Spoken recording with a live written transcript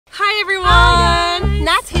Hi everyone!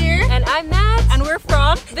 Nat here. And I'm Nat. And we're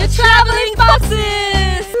from The Traveling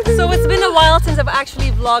Foxes! So it's been a while since I've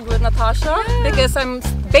actually vlogged with Natasha because I'm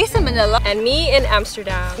based in Manila. And me in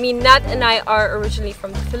Amsterdam. Nat and I are originally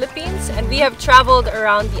from the Philippines and we have traveled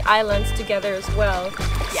around the islands together as well.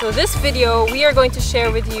 Yeah. So this video, we are going to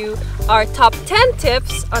share with you our top 10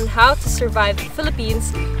 tips on how to survive the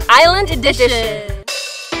Philippines Island Edition.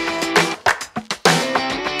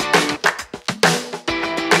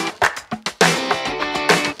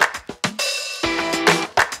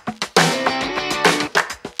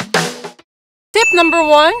 Tip number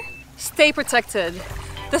 1, stay protected.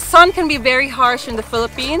 The sun can be very harsh in the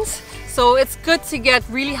Philippines, so it's good to get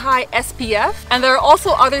really high SPF. And there are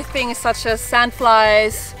also other things such as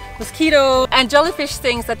sandflies, mosquitoes, and jellyfish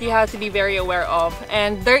stings that you have to be very aware of.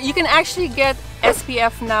 And there you can actually get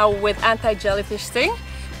SPF now with anti-jellyfish sting,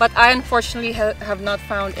 but I unfortunately have not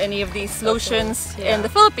found any of these lotions in the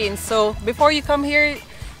Philippines. So before you come here,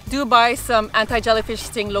 do buy some anti-jellyfish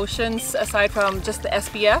sting lotions aside from just the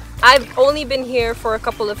SPF. I've only been here for a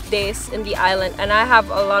couple of days in the island and I have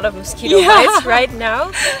a lot of mosquito bites right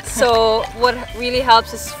now. So what really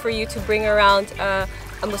helps is for you to bring around a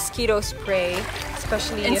mosquito spray,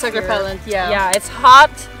 especially insect repellent. Yeah, it's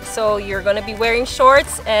hot, so you're gonna be wearing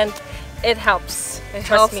shorts and it helps. It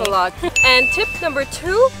helps a lot. And tip number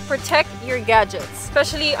 2, protect your gadgets.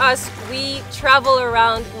 Especially us, we travel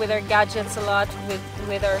around with our gadgets a lot,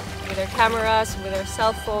 with our cameras, with our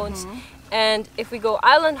cell phones. And if we go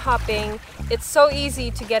island hopping, it's so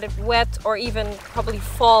easy to get it wet or even probably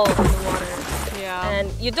fall in the water. Yeah.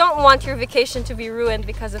 And you don't want your vacation to be ruined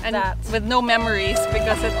because of that. With no memories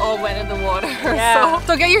because it all went in the water. Yeah.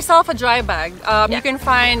 So get yourself a dry bag. You can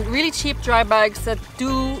find really cheap dry bags that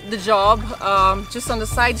do the job. Just on the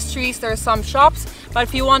side streets there are some shops, but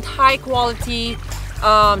if you want high quality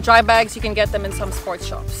dry bags, you can get them in some sports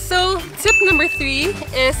shops. So tip number 3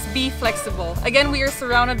 is be flexible. Again, we are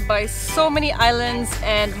surrounded by so many islands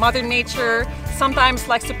and Mother Nature sometimes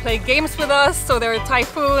likes to play games with us, so there are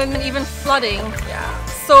typhoons and even flooding. Yeah.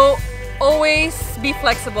 So always be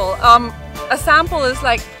flexible. A sample is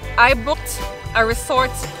like I booked a resort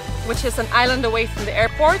which is an island away from the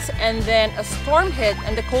airport, and then a storm hit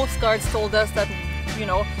and the Coast Guards told us that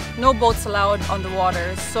no boats allowed on the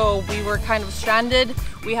water. So we were kind of stranded.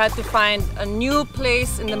 We had to find a new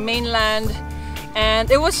place in the mainland, and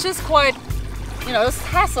it was just quite, it was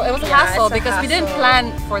hassle. It was a hassle because we didn't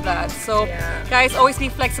plan for that. So guys, always be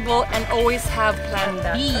flexible and always have plan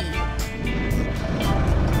B.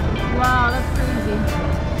 Wow, that's crazy.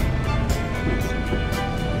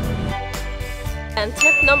 And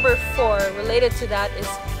tip number 4 related to that is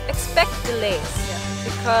expect delays,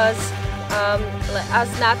 because as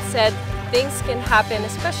Nat said, things can happen,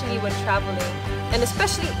 especially when traveling, and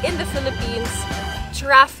especially in the Philippines,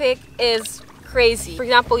 traffic is crazy. For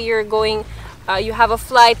example, you're going, you have a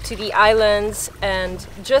flight to the islands, and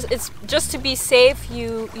just to be safe,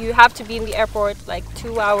 you have to be in the airport like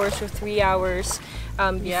 2 hours or 3 hours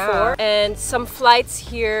before. And some flights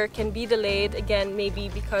here can be delayed again, maybe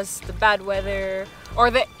because the bad weather. Or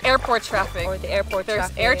the airport traffic.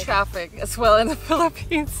 There's air traffic as well in the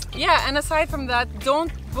Philippines. Yeah, and aside from that,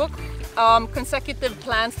 don't book consecutive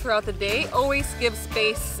plans throughout the day. Always give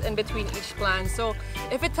space in between each plan. So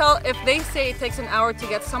if they say it takes an hour to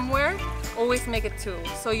get somewhere, always make it 2.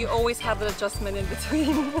 So you always have an adjustment in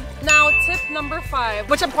between. Now, tip number 5,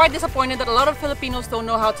 which I'm quite disappointed that a lot of Filipinos don't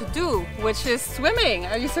know how to do, which is swimming.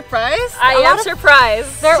 Are you surprised? I am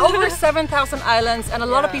surprised. There are over 7,000 islands and a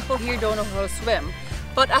lot of people here don't know how to swim.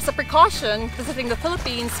 But as a precaution, visiting the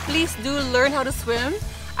Philippines, please do learn how to swim.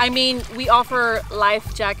 I mean, we offer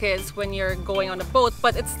life jackets when you're going on a boat,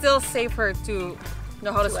 but it's still safer to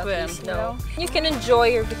know how to swim. You can enjoy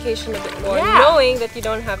your vacation a bit more, knowing that you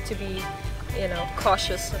don't have to be,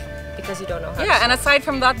 cautious because you don't know how to swim. And aside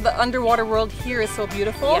from that, the underwater world here is so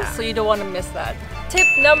beautiful, so you don't want to miss that. Tip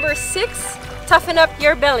number 6, toughen up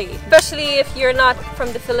your belly, especially if you're not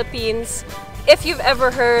from the Philippines. If you've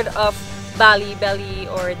ever heard of Bali belly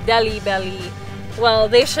or Delhi belly, well,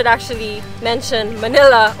 they should actually mention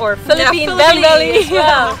Manila or Philippine belly as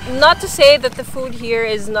well. Not to say that the food here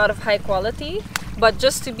is not of high quality, but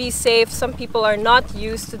just to be safe, some people are not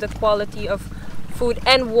used to the quality of food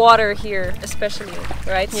and water here, especially,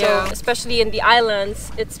 right? So especially in the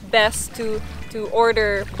islands, it's best to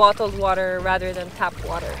order bottled water rather than tap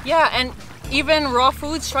water. Yeah, and even raw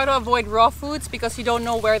foods, try to avoid raw foods because you don't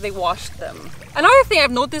know where they washed them. Another thing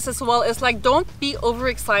I've noticed as well is like, don't be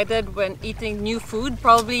overexcited when eating new food.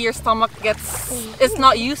 Probably your stomach it's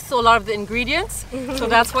not used to a lot of the ingredients, so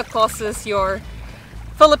that's what causes your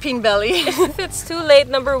Philippine belly. If it's too late,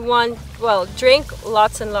 number one, well, drink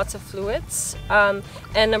lots and lots of fluids.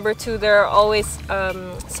 And number two, there are always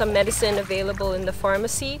some medicine available in the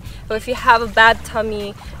pharmacy. So if you have a bad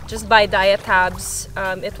tummy, just buy Diatabs.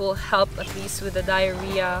 It will help at least with the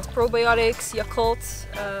diarrhea. Probiotics, Yakult,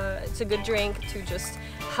 it's a good drink to just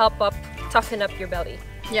help toughen up your belly.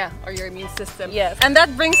 Yeah, or your immune system. Yes. And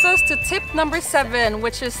that brings us to tip number 7,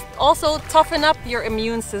 which is also toughen up your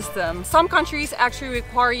immune system. Some countries actually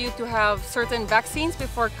require you to have certain vaccines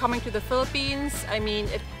before coming to the Philippines. I mean,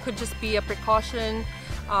 it could just be a precaution.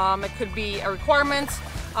 It could be a requirement,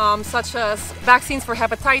 such as vaccines for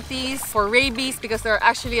hepatitis, for rabies, because there are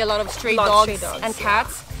actually a lot of stray dogs and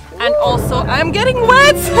cats. And also, I'm getting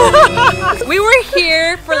wet! We were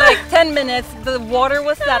here for like 10 minutes, the water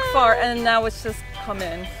was that far, and now it's just come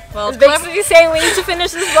in. Well, it's basically saying we need to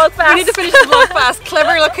finish this vlog fast. We need to finish the vlog fast.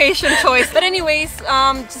 Clever location choice. But anyways,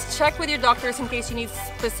 just check with your doctors in case you need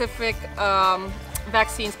specific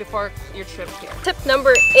vaccines before your trip here. Tip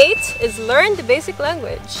number 8 is learn the basic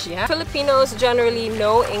language. Yeah. Filipinos generally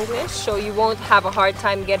know English, so you won't have a hard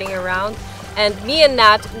time getting around. And me and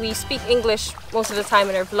Nat, we speak English most of the time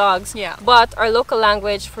in our vlogs. Yeah. But our local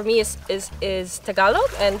language for me is Tagalog,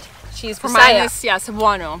 and she's For Bisaya. mine is, yeah,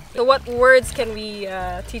 Cebuano. So what words can we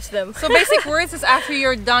teach them? So basic words is after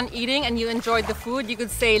you're done eating and you enjoyed the food, you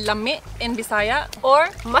could say lami in Bisaya. Or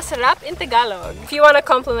masarap in Tagalog. If you want to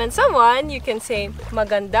compliment someone, you can say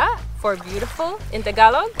maganda for beautiful in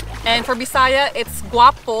Tagalog. And for Bisaya, it's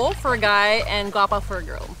guapo for a guy and guapa for a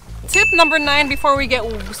girl. Tip number 9 before we get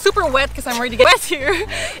super wet, because I'm ready to get wet here,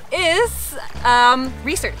 is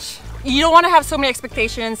research. You don't want to have so many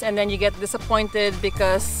expectations and then you get disappointed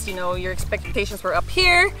because, you know, your expectations were up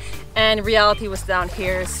here and reality was down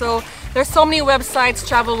here. So there's so many websites,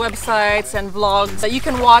 travel websites and vlogs that you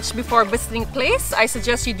can watch before visiting a place. I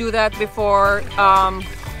suggest you do that before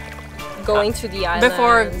going to the islands.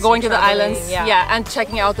 Before going to the islands, yeah. and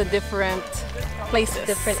checking out the different places.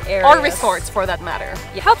 Different areas. Or resorts for that matter.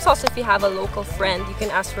 It helps also if you have a local friend. You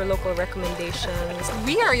can ask for local recommendations.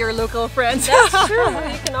 We are your local friends. That's true.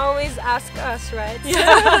 You can always ask us, right?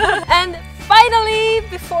 Yeah. And finally,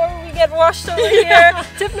 before we get washed over here,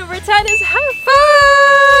 tip number 10 is have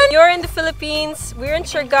fun! You're in the Philippines. We're in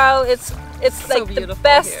Siargao. It's like the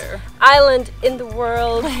best island in the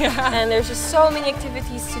world. Yeah. And there's just so many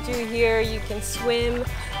activities to do here. You can swim,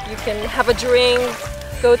 you can have a drink,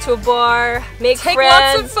 go to a bar, take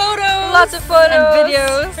friends, lots of photos and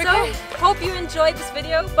videos. So hope you enjoyed this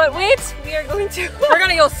video. But wait, we're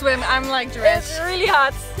gonna go swim. I'm like drenched. It's really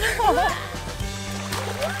hot.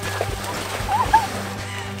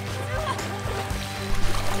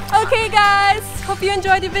 Okay guys, hope you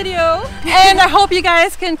enjoyed the video. And I hope you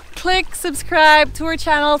guys can click subscribe to our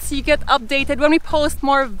channel so you get updated when we post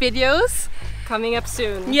more videos. Coming up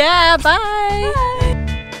soon. Yeah, bye.